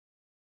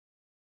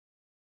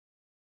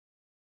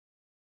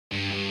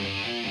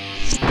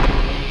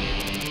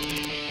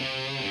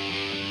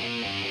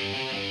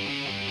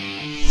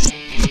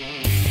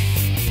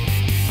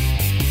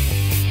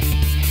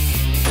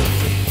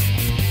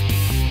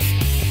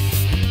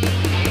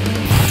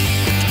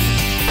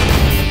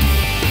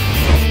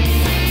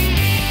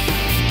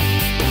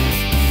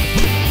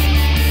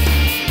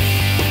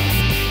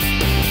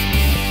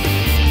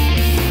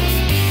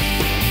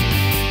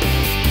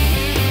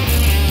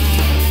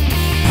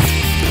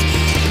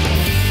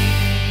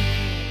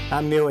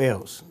I'm Neil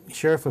Elks,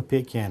 Sheriff of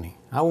Pitt County.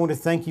 I want to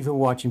thank you for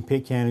watching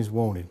Pitt County's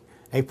Wanted,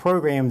 a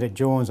program that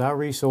joins our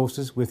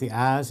resources with the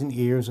eyes and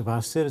ears of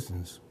our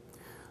citizens.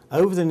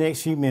 Over the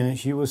next few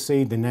minutes, you will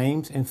see the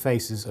names and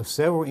faces of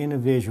several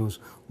individuals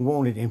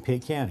wanted in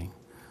Pitt County.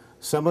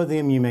 Some of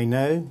them you may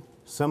know,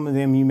 some of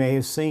them you may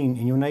have seen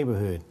in your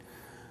neighborhood.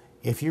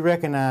 If you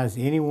recognize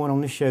anyone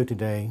on the show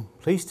today,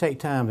 please take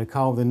time to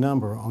call the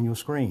number on your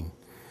screen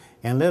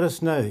and let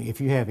us know if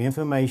you have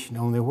information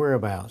on their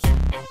whereabouts.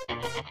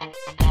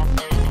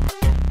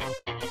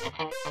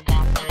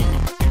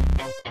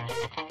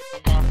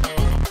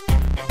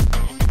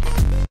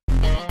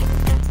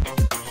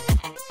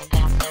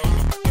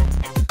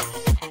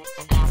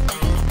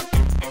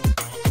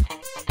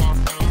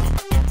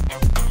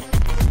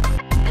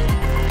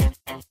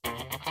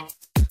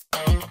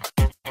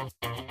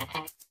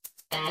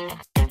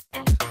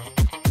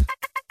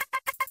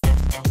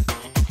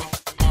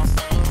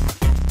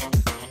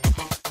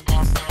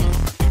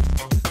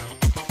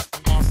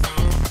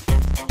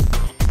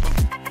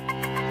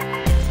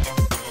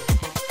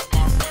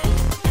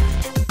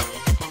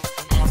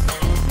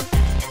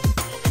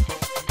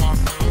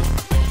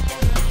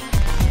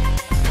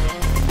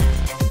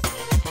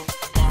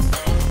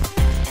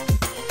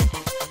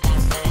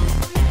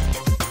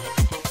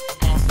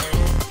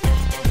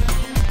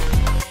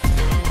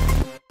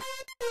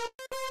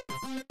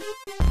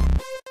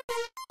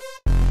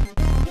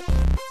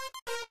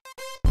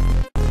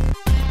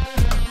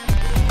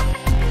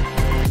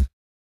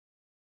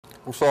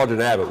 I'm Sergeant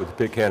Abbott with the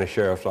Pitt County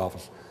Sheriff's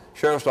Office.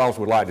 Sheriff's Office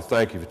would like to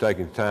thank you for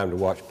taking the time to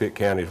watch Pitt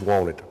County's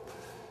Wanted.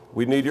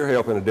 We need your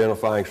help in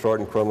identifying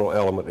certain criminal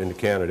element in the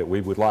county that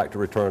we would like to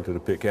return to the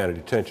Pitt County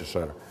Detention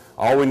Center.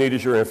 All we need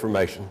is your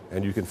information,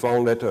 and you can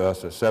phone that to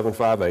us at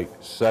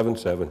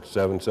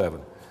 758-7777.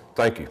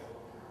 Thank you.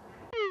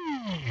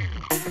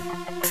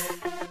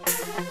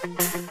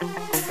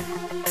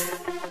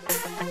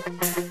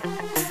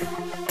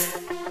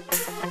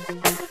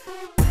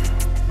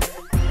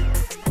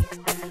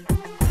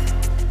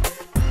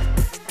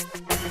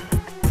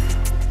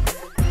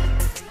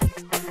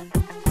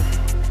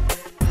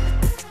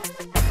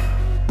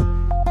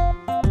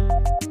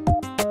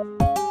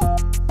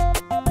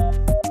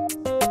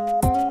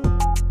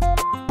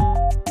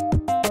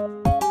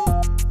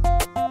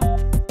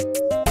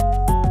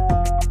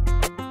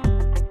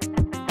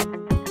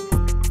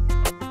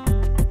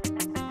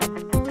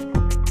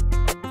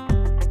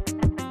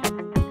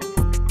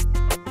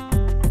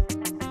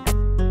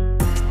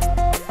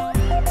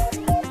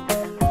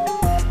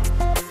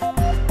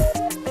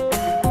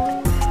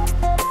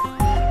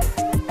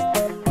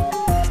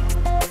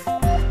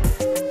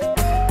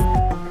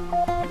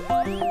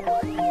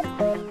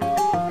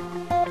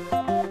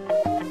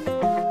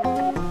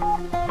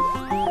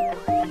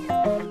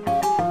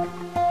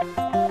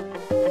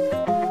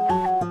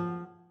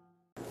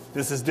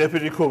 This is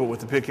Deputy Corbett with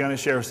the Pitt County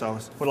Sheriff's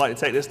Office. We'd like to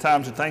take this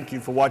time to thank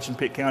you for watching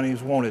Pitt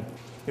County's Wanted.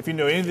 If you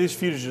know any of these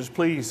fugitives,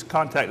 please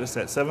contact us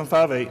at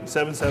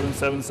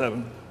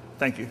 758-7777.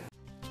 Thank you.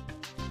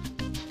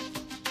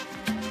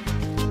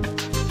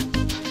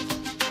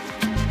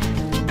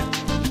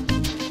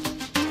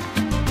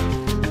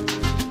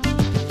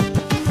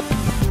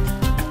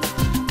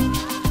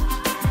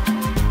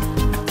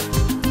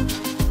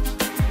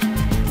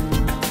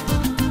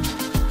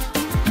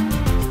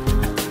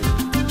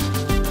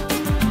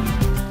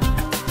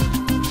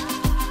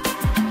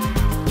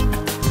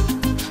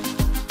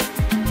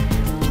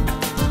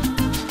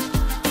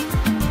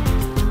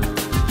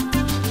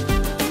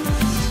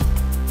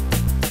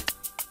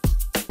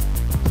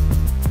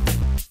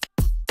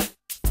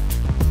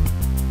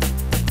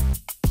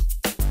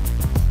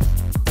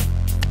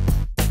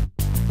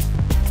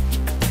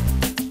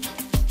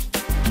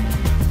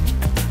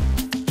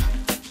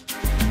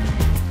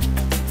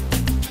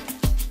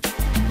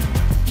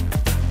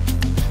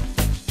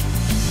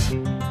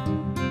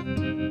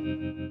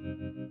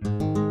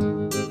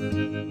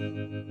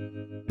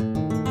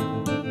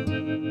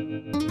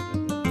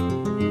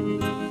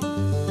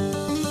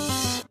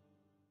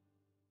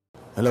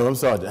 Hello, I'm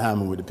Sergeant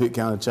Hammond with the Pitt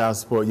County Child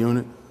Support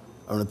Unit.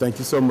 I want to thank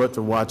you so much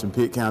for watching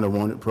Pitt County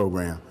Wanted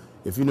program.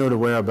 If you know the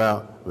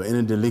whereabouts of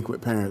any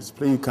delinquent parents,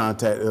 please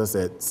contact us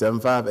at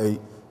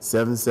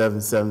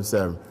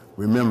 758-7777.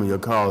 Remember, your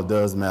call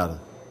does matter.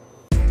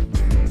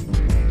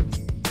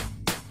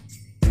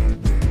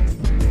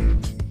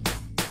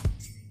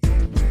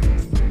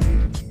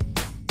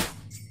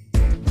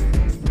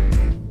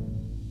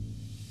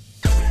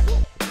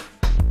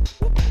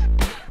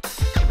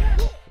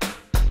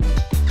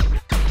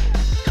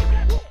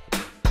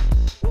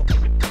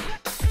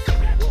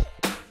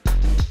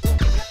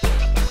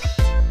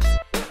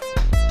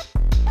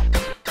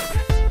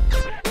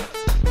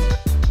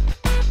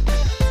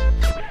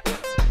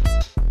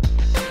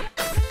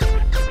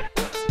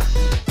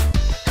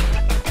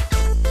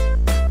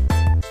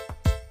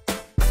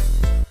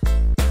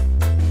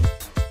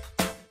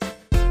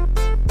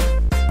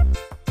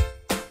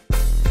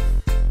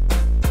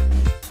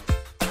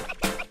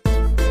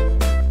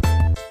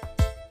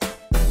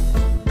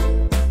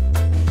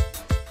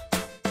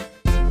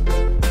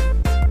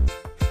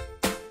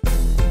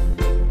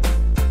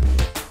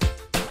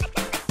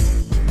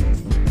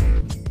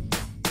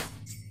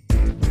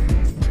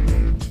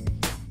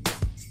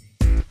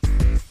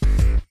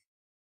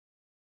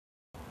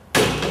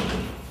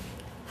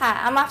 Hi,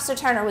 I'm Officer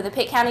Turner with the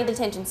Pitt County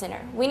Detention Center.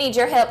 We need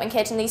your help in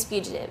catching these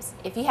fugitives.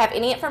 If you have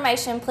any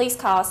information, please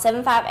call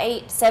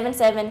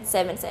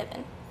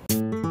 758-7777.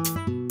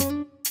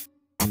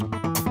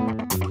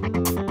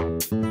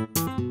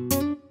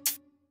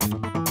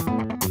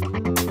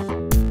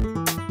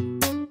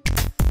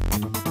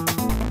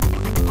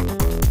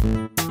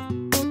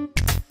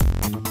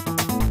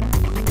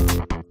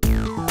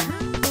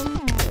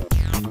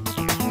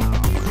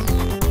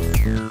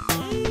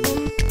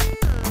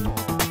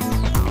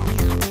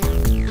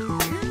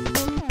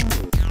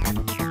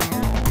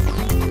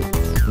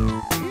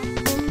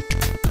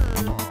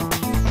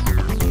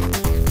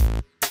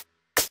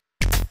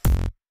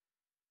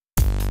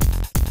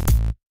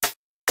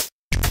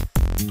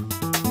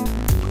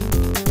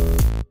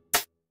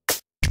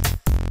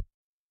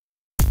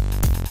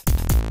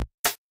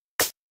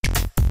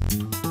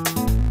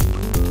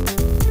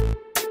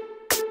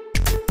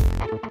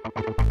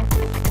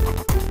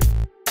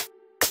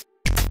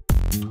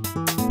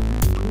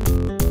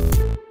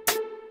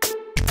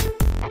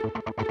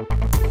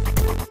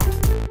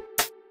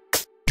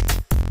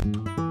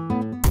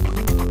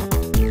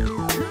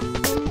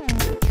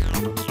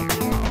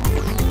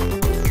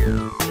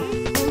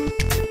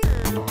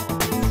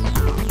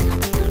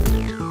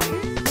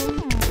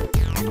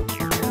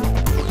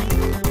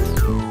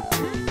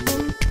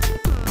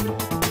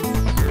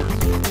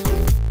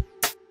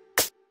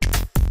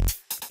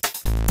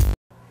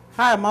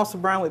 Hi, I'm Officer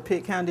Brown with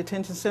Pitt County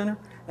Detention Center,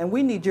 and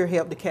we need your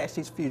help to catch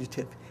these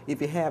fugitives.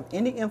 If you have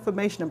any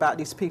information about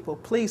these people,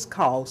 please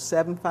call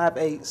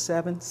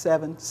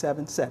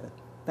 758-7777.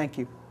 Thank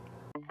you.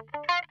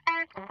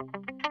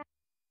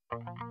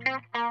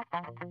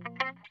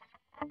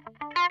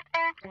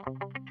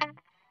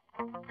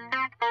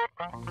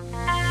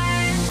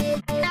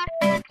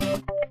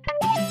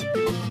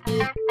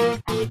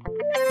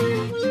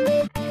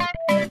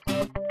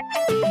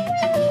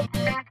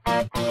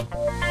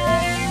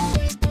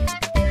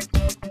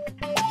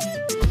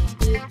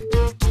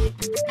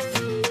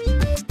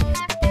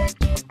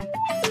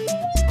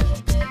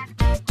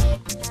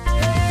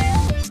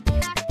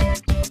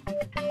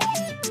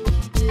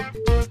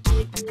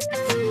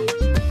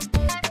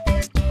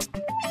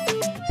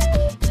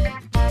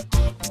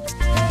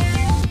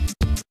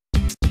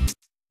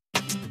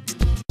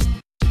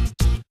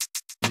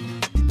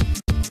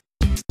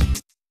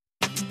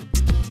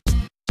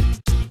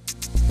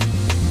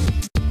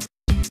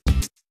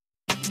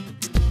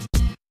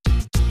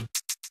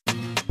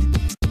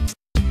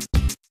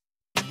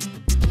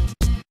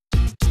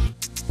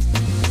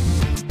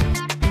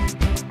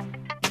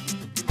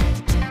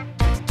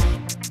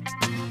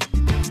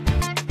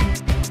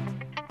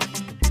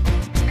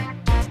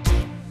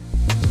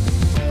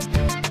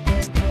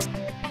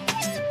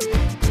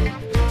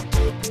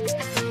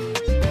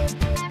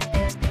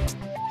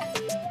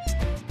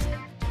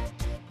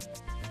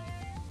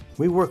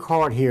 We work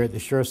hard here at the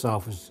Sheriff's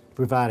Office to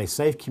provide a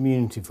safe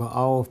community for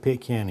all of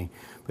Pitt County.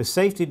 But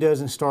safety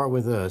doesn't start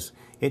with us.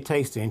 It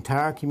takes the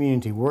entire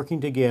community working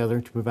together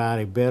to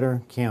provide a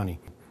better county.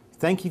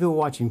 Thank you for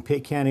watching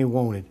Pitt County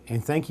Wanted,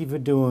 and thank you for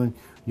doing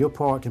your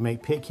part to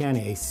make Pitt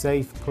County a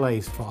safe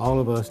place for all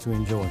of us to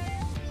enjoy.